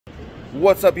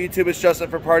What's up, YouTube? It's Justin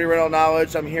for Party Rental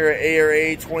Knowledge. I'm here at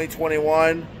ARA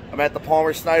 2021. I'm at the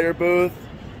Palmer Snyder booth.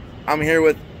 I'm here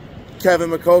with Kevin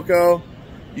McCoco.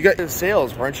 You got in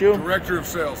sales, weren't you? Director of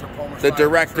sales at Palmer The Snyder.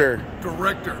 director.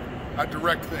 Director. I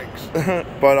direct things.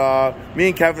 But me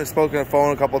and Kevin have spoken on the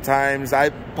phone a couple times.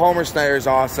 Palmer Snyder is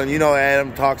awesome. You know,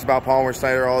 Adam talks about Palmer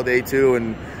Snyder all day too.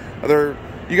 And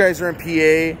you guys are in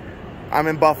PA. I'm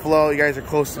in Buffalo. You guys are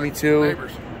close to me too.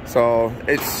 Neighbors. So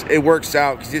it works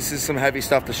out because this is some heavy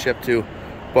stuff to ship to.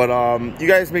 But you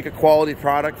guys make a quality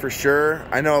product for sure.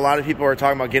 I know a lot of people are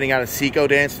talking about getting out of Seco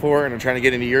dance floor and are trying to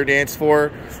get into your dance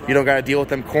floor. Right. You don't got to deal with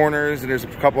them corners, and there's a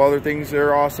couple other things that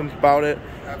are awesome about it.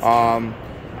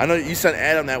 I know you sent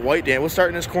Adam that white dance. We'll start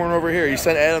in this corner over here. You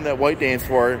sent Adam that white dance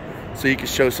floor so you can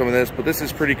show some of this, but this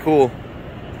is pretty cool.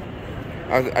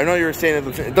 I know you were saying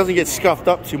it doesn't get scuffed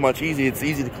up too much. It's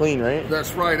easy to clean, right?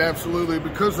 That's right, absolutely.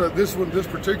 Because this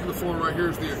particular floor right here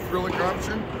is the acrylic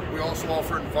option. We also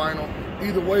offer it in vinyl.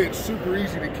 Either way, it's super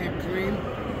easy to keep clean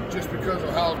just because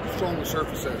of how strong the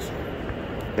surface is.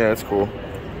 Yeah, that's cool.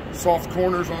 Soft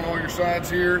corners on all your sides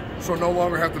here, so no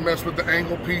longer have to mess with the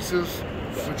angle pieces,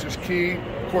 which is key.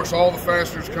 Of course, all the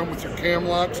fasteners come with your cam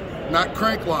locks, not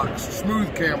crank locks,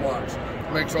 smooth cam locks.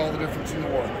 Makes all the difference in the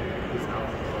world.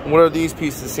 What are these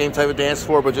pieces? Same type of dance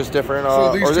floor, but just different?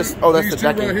 So that's the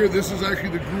decking. Right here, this is actually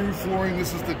the groove flooring.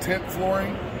 This is the tent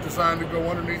flooring, designed to go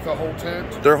underneath the whole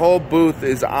tent. Their whole booth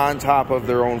is on top of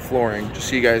their own flooring, just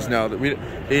so you guys know. They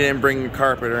didn't bring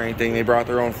carpet or anything. They brought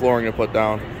their own flooring to put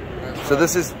down. So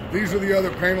these are the other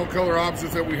panel color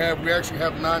options that we have. We actually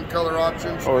have 9 color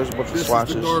options. Oh, there's a bunch of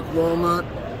swatches. This is the dark walnut,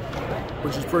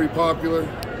 which is pretty popular.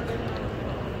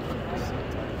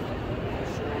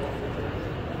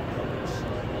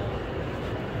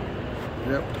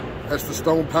 Yep, that's the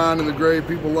stone pine and the gray.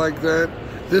 People like that.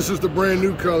 This is the brand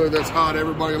new color that's hot.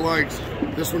 Everybody likes.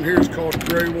 This one here is called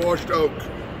gray washed oak.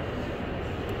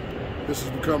 This has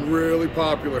become really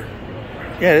popular.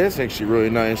 Yeah, it is actually really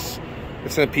nice.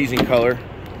 It's an appeasing color.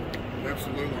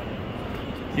 Absolutely.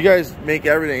 You guys make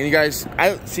everything. You guys,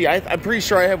 I'm pretty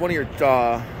sure I have one of your.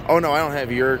 Oh no, I don't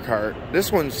have your cart.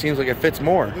 This one seems like it fits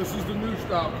more. This is the new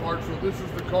style cart. So this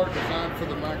is the cart designed for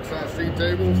the max size seat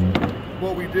tables.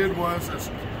 What we did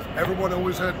was, everyone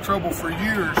always had trouble for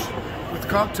years with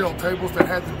cocktail tables that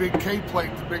had the big K plate,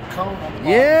 the big cone on the bottom.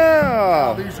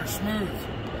 Yeah. Now these are smooth,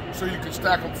 so you can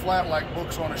stack them flat like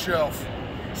books on a shelf.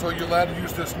 So you're allowed to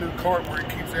use this new cart where it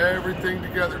keeps everything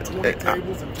together. 20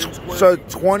 tables and 10 square So feet.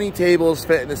 20 tables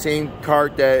fit in the same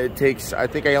cart that it takes. I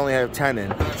think I only have 10 in.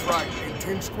 That's right, in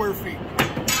 10 square feet.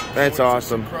 That's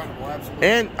awesome. Incredible, absolutely.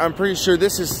 And I'm pretty sure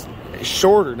this is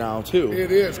shorter now too.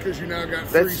 It is, because you now got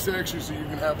 3 sections, so you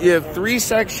can have. You have 3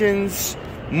 sections,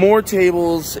 more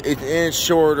tables, and it's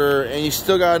shorter, and you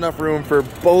still got enough room for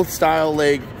both style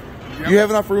leg. Yep. You have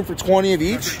enough room for 20 of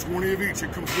each? That's 20 of each.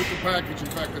 It comes with the package. In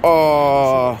fact,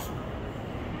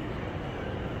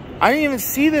 I didn't even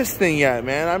see this thing yet,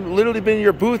 man. I've literally been in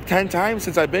your booth 10 times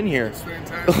since I've been here. It's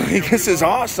fantastic. Like, this is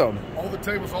awesome. All the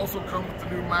tables also come with the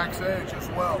new Max Edge as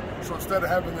well. So instead of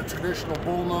having the traditional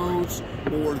bull nose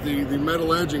or the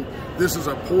metal edging, this is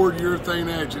a poured urethane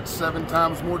edge. It's 7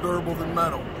 times more durable than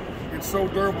metal. It's so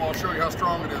durable, I'll show you how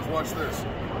strong it is. Watch this.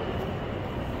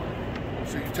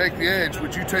 So you take the edge.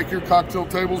 Would you take your cocktail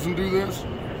tables and do this?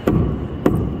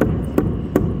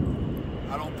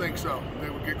 I don't think so. They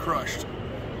would get crushed.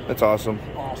 That's awesome.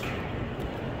 Awesome.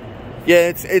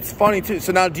 Yeah, it's funny too.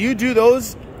 So now, do you do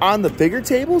those on the bigger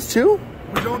tables too?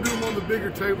 We don't do them on the bigger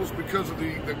tables because of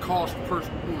the cost per,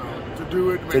 to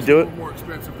do it. It makes it a little more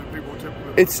expensive than people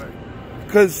typically pay.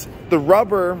 Because the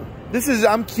rubber,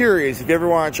 I'm curious if you ever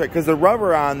want to try, because the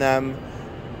rubber on them,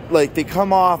 like, they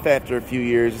come off after a few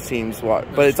years, it seems, but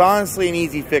it's honestly an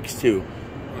easy fix too.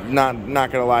 Not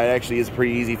gonna lie, it actually is a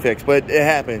pretty easy fix, but it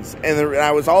happens. And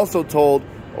I was also told,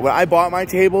 when I bought my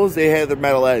tables, they had the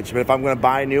metal edge, but if I'm gonna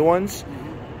buy new ones,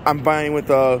 I'm buying with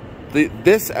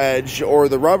this edge or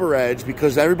the rubber edge,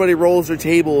 because everybody rolls their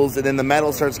tables and then the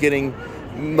metal starts getting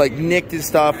like nicked and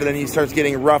stuff, and then it starts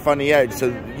getting rough on the edge. So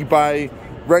you buy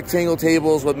rectangle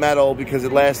tables with metal because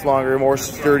it lasts longer, more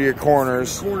sturdier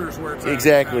corners. The corners where it's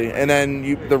exactly. And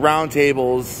then the round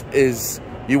tables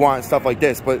you want stuff like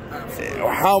this. But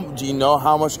do you know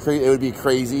how much it would be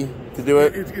crazy to do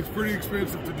it? It's pretty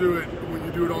expensive to do it when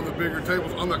you do it on the bigger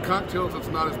tables. On the cocktails, it's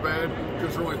not as bad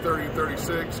because they're only 30 and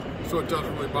 36, so it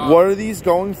doesn't really bother. What are these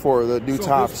going for, the new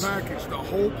tops? This package, the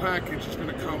whole package is going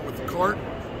to come with the cart.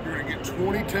 You're going to get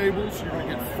 20 tables, you're going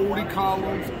to get 40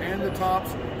 columns, and the tops,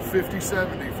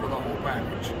 50-70 for the whole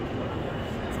package.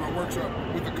 So it works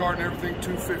out with the cart and everything,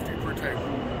 $250 per table.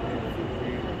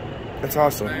 That's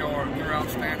awesome. They're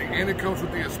outstanding. And it comes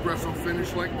with the espresso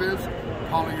finish like this.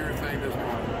 Polyurethane as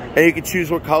well. And you can choose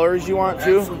what colors you want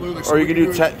to? Absolutely. Or you can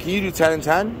do 10, can you do 10 and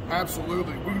 10?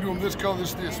 Absolutely. We can do them this color. This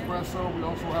is the espresso. We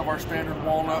also have our standard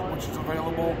walnut, which is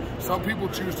available. Some people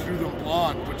choose to do them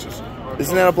blonde, which is...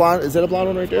 Isn't that a blonde? Is that a blonde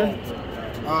one right there?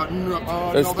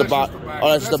 No, that's the bottom.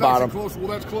 Oh, that's the bottom. Close. Well,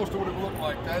 that's close to what it would look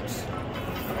like.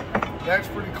 That's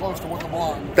pretty close to what the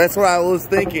blonde. That's what I was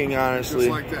thinking, honestly.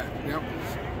 Just like that. Yep.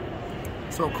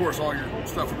 So of course all your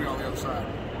stuff will be on the other side.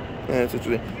 Yeah, that's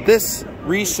interesting. This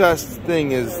recessed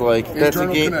thing is like that's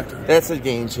a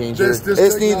game changer.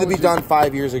 This needed to be done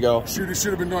 5 years ago. Shoot, it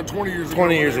should have been done 20 years ago.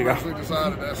 20 years ago.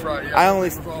 Decided. That's right.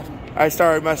 Yeah, I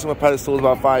started messing with pedestals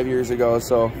about 5 years ago,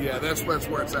 so yeah, that's where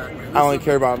it's at, man. I only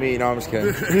care about me. No, I'm just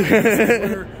kidding.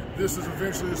 This is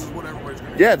what everybody's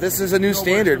going to Yeah, this is a new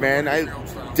standard, man.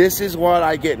 This is what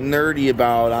I get nerdy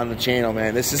about on the channel,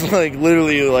 man. This is like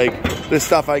literally like the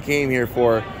stuff I came here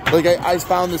for. Like I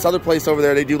found this other place over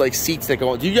there. They do like seats that go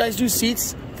on. Do you guys do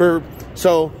seats for?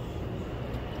 So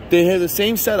they have the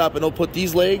same setup, and they'll put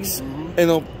these legs and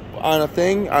they'll on a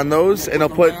thing on those, and they'll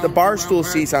put the bar stool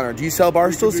seats on it. Do you sell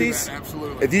bar stool seats?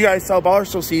 Absolutely. If you guys sell bar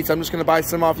stool seats, I'm just gonna buy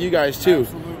some off you guys too.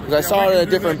 Because I saw it at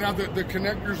a different. Now the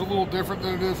connector's a little different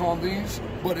than it is on these,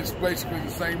 but it's basically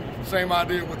the same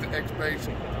idea with the X base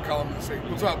column in the seat.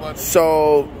 What's up, bud?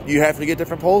 So you have to get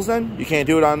different poles then? You can't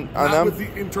do it on Not them? with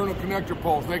the internal connector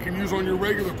poles. They can use on your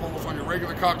regular poles, on your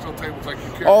regular cocktail tables like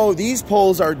you carry. Oh, these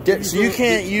poles are different. So you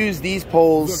can't use these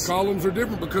poles. The columns are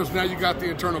different because now you got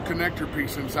the internal connector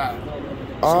piece inside. So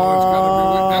it's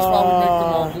gotta be, that's why we make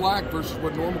them all black versus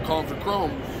what normal columns are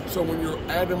chrome. So when you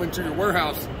add them into your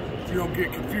warehouse, you don't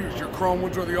get confused. Your chrome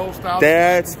ones are the old style.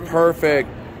 That's perfect.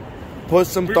 Put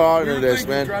some thought into this,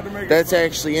 man. That's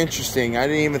actually interesting. I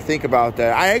didn't even think about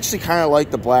that. I actually kind of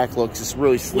like the black looks. It's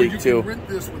really sleek too. You can rent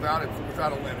this without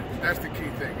a linen. That's the key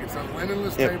thing. It's a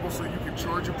linenless table, so you can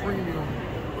charge a premium,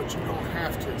 but you don't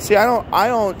have to. See, I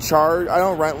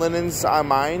don't rent linens on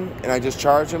mine, and I just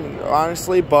charge them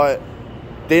honestly. But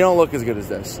they don't look as good as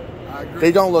this. I agree.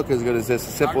 They don't look as good as this.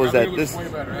 As simple as that.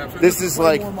 This is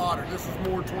like more modern. This is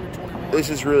more 2021. This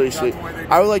is really sweet.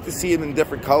 I would like to see them in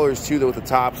different colors too, though, with the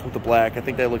tops, with the black. I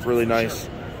think they look really nice.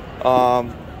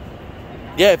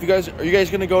 Yeah, if are you guys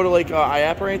gonna go to like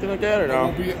IAP or anything like that, or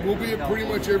no? We'll be at pretty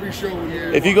much every show.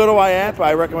 If you go to IAP,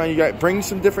 I recommend you guys bring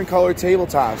some different colored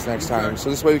tabletops next time, so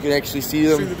this way we can actually see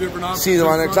them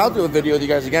on next. I'll do a video with you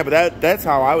guys again, but that's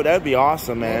how that'd be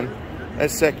awesome, man.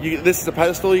 That's sick. This is the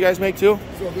pedestal you guys make too?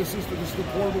 So this is the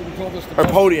portable. We call this the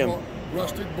podium.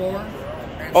 Rustic bar.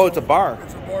 Oh, it's a bar.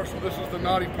 It's a bar. So this is the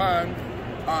Naughty Pine.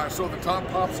 So the top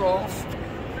pops off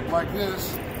like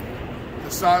this.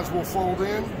 The sides will fold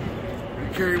in. You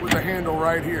carry it with a handle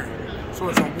right here. So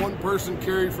it's a one-person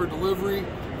carry for delivery.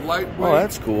 Lightweight. Oh,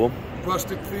 that's cool.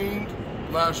 Rustic themed.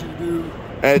 Allows you to do.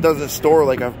 And it doesn't store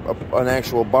like an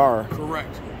actual bar.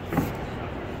 Correct.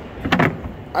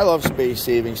 I love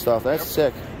space-saving stuff. That's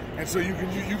sick. And so you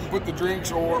can put the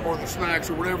drinks or the snacks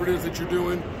or whatever it is that you're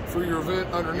doing for your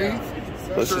event underneath.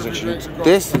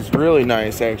 This is really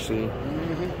nice, actually.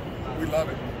 We love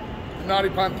it. The Naughty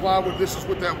Pine plywood. This is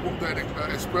with that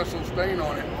espresso stain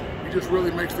on it. It just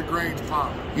really makes the grains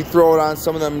pop. You throw it on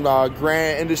some of them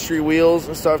Grant Industry wheels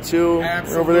and stuff too.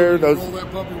 Absolutely. Over there. Those. Roll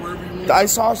that puppy wherever you need. I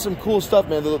saw some cool stuff,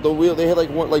 man. The wheel, they had like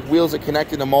wheels that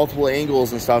connected to multiple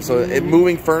angles and stuff. So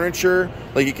moving furniture,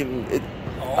 like you can.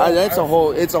 It's a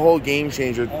whole game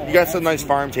changer. You got some nice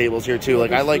farm tables here too.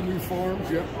 Like I like new farms,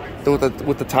 yep.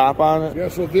 With the top on it. Yeah.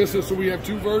 So we have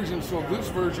two versions. So this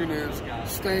version is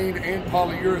stained and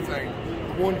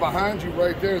polyurethane. The one behind you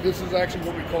right there. This is actually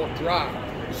what we call dry.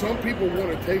 Some people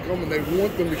want to take them and they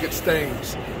want them to get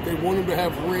stains. They want them to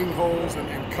have ring holes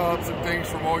and cups and things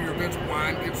from all your events.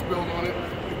 Wine gets spilled on it.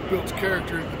 It builds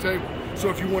character at the table. So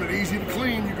if you want it easy to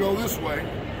clean, you go this way.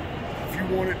 If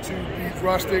you want it to be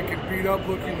rustic and beat up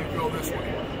looking, you go this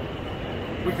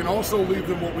way. We can also leave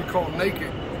them what we call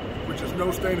naked, which is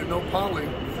no stain and no poly.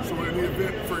 So in the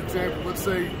event, for example, let's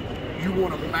say you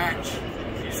want to match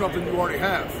something you already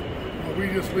have. Well, we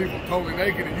just leave them totally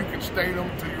naked and you can stain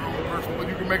them to your own personal, but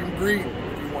you can make them green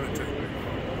if you wanted to.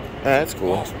 That's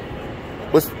cool. Awesome.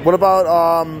 What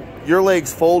about your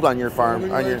legs fold on your farm?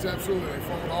 Legs, absolutely. They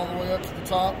fold all the way up to the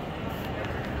top.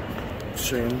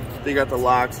 They got the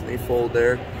locks and they fold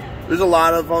there. There's a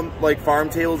lot of them, like farm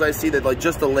tables I see that like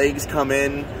just the legs come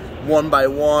in one by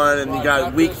one, and you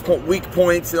got weak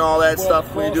points and all that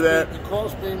stuff when you do that. The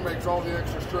cross beam makes all the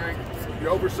extra strength. The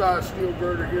oversized steel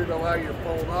girder here to allow you to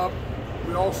fold up.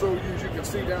 We also use, you can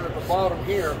see down at the bottom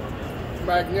here,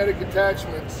 magnetic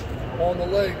attachments on the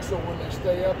leg, so when they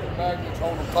stay up, the magnets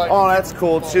hold them tight. Oh, that's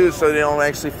cool too, so they don't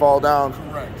actually fall down.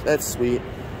 Correct. That's sweet.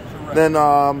 Correct. Then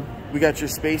we got your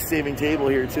space-saving table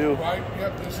here too. Right.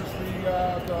 Yep. This is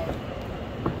the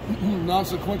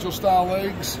non-sequential style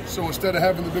legs. So instead of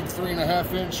having the big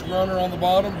 3.5-inch runner on the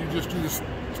bottom, you just do the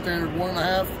standard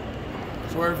 1.5.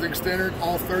 So everything's standard,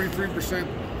 all 33%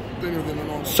 thinner than the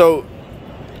normal. So,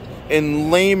 in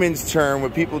layman's term,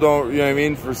 what people don't, you know what I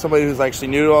mean, for somebody who's actually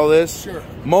new to all this, sure.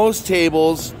 Most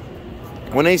tables,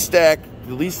 when they stack,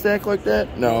 do these stack like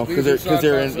that? No, because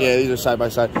they're in, yeah, these are side by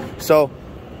side. So,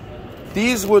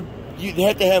 these would, you'd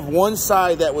have to have one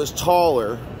side that was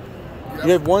taller. Yep.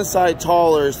 You have one side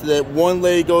taller so that one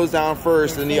leg goes down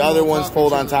first and the other ones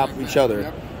fold on top of each other.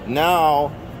 Yep.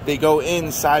 Now, they go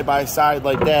in side by side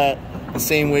like that, the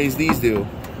same way as these do.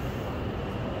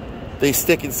 They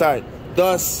stick inside.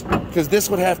 Thus, because this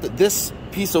would have to, this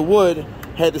piece of wood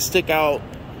had to stick out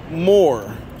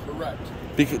more.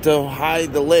 Correct. To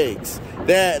hide the legs.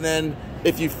 That, and then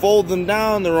if you fold them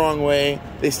down the wrong way,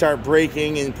 they start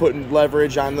breaking and putting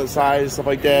leverage on the side and stuff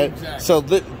like that.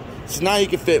 Exactly. So now you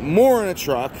can fit more in a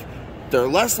truck. They're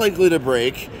less likely to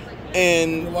break,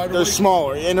 and they're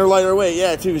smaller, and they're lighter weight.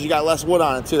 Yeah, too, because you got less wood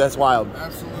on it too. That's wild.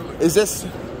 Absolutely.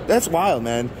 That's wild,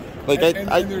 man. Like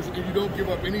and you don't give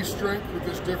up any strength with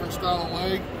this different style of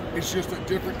leg. It's just a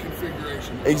different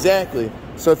configuration. Exactly.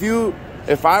 So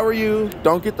if I were you,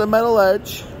 don't get the metal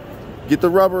edge. Get the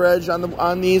rubber edge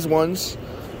on these ones.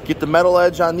 Get the metal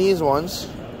edge on these ones.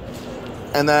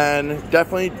 And then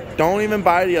definitely don't even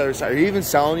buy the other side. Are you even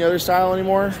selling the other style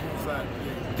anymore?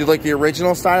 Do like the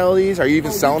original style of these? Are you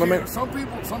even selling them? Some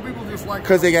people just like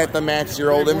because they got to match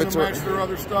your old inventory. Match their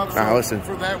other stuff. So listen.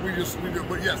 For that we do.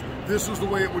 But yes, this is the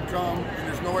way it would come. And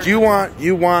there's no. Do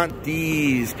you want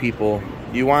these people?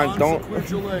 You want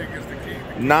non-sequential leg is the key.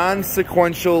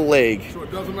 Non-sequential leg. So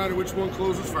it doesn't matter which one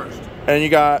closes first. And you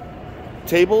got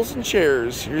tables and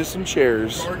chairs. Here's some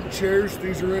chairs. Garden chairs.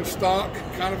 These are in stock.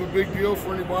 Kind of a big deal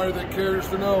for anybody that cares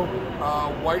to know.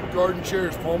 White garden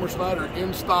chairs, Palmer Snyder,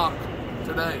 in stock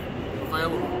today,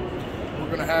 available. We're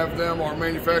going to have them. Our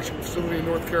manufacturing facility in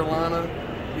North Carolina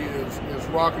is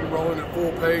rocking and rolling at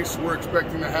full pace. We're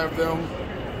expecting to have them,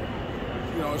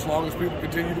 you know, as long as people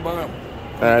continue to buy them.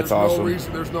 That's awesome.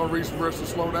 There's no reason for us to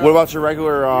slow down. What about your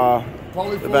regular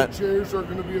polyfold chairs are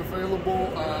going to be available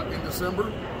in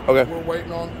December. Okay. We're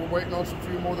waiting on some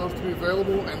few more of those to be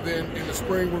available, and then in the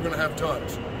spring we're going to have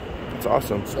tons. That's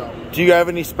awesome. So, do you have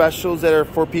any specials that are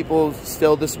for people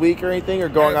still this week or anything, or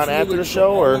going on after the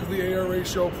show? All or of the ARA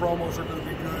show promos are going to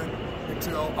be good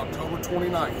until October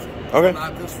 29th. Okay.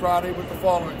 Not this Friday, but the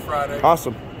following Friday.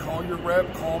 Awesome. Call your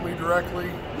rep. Call me directly.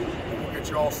 And we'll get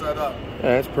you all set up.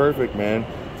 Yeah, that's perfect, man.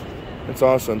 That's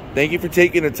awesome. Thank you for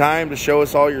taking the time to show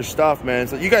us all your stuff, man.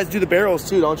 So you guys do the barrels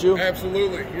too, don't you?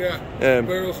 Absolutely, yeah.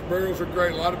 Barrels are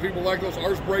great. A lot of people like those.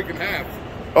 Ours break in half.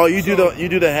 Oh, you do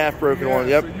the half broken one.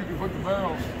 Yep. So you can put the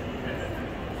barrels.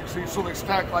 You see, so they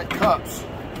stack like cups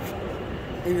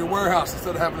in your warehouse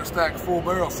instead of having to stack full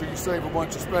barrels, so you save a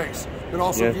bunch of space. It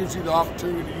also gives you the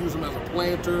opportunity to use them as a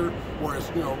planter or as,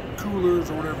 you know,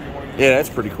 coolers or whatever you want to use. Yeah, that's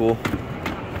pretty cool.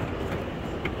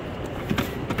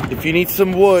 If you need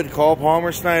some wood, call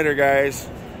Palmer Snyder, guys.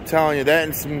 I'm telling you that,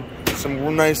 and some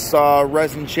real nice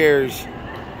resin chairs.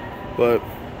 But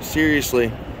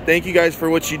seriously, thank you guys for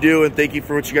what you do, and thank you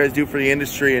for what you guys do for the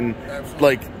industry, and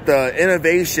like the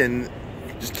innovation.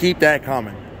 Just keep that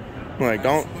coming. Like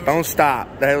don't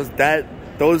stop. Those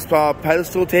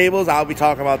pedestal tables, I'll be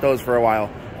talking about those for a while.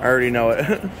 I already know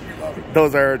it.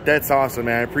 That's awesome,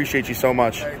 man. I appreciate you so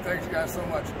much. Hey, thanks guys so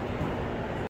much.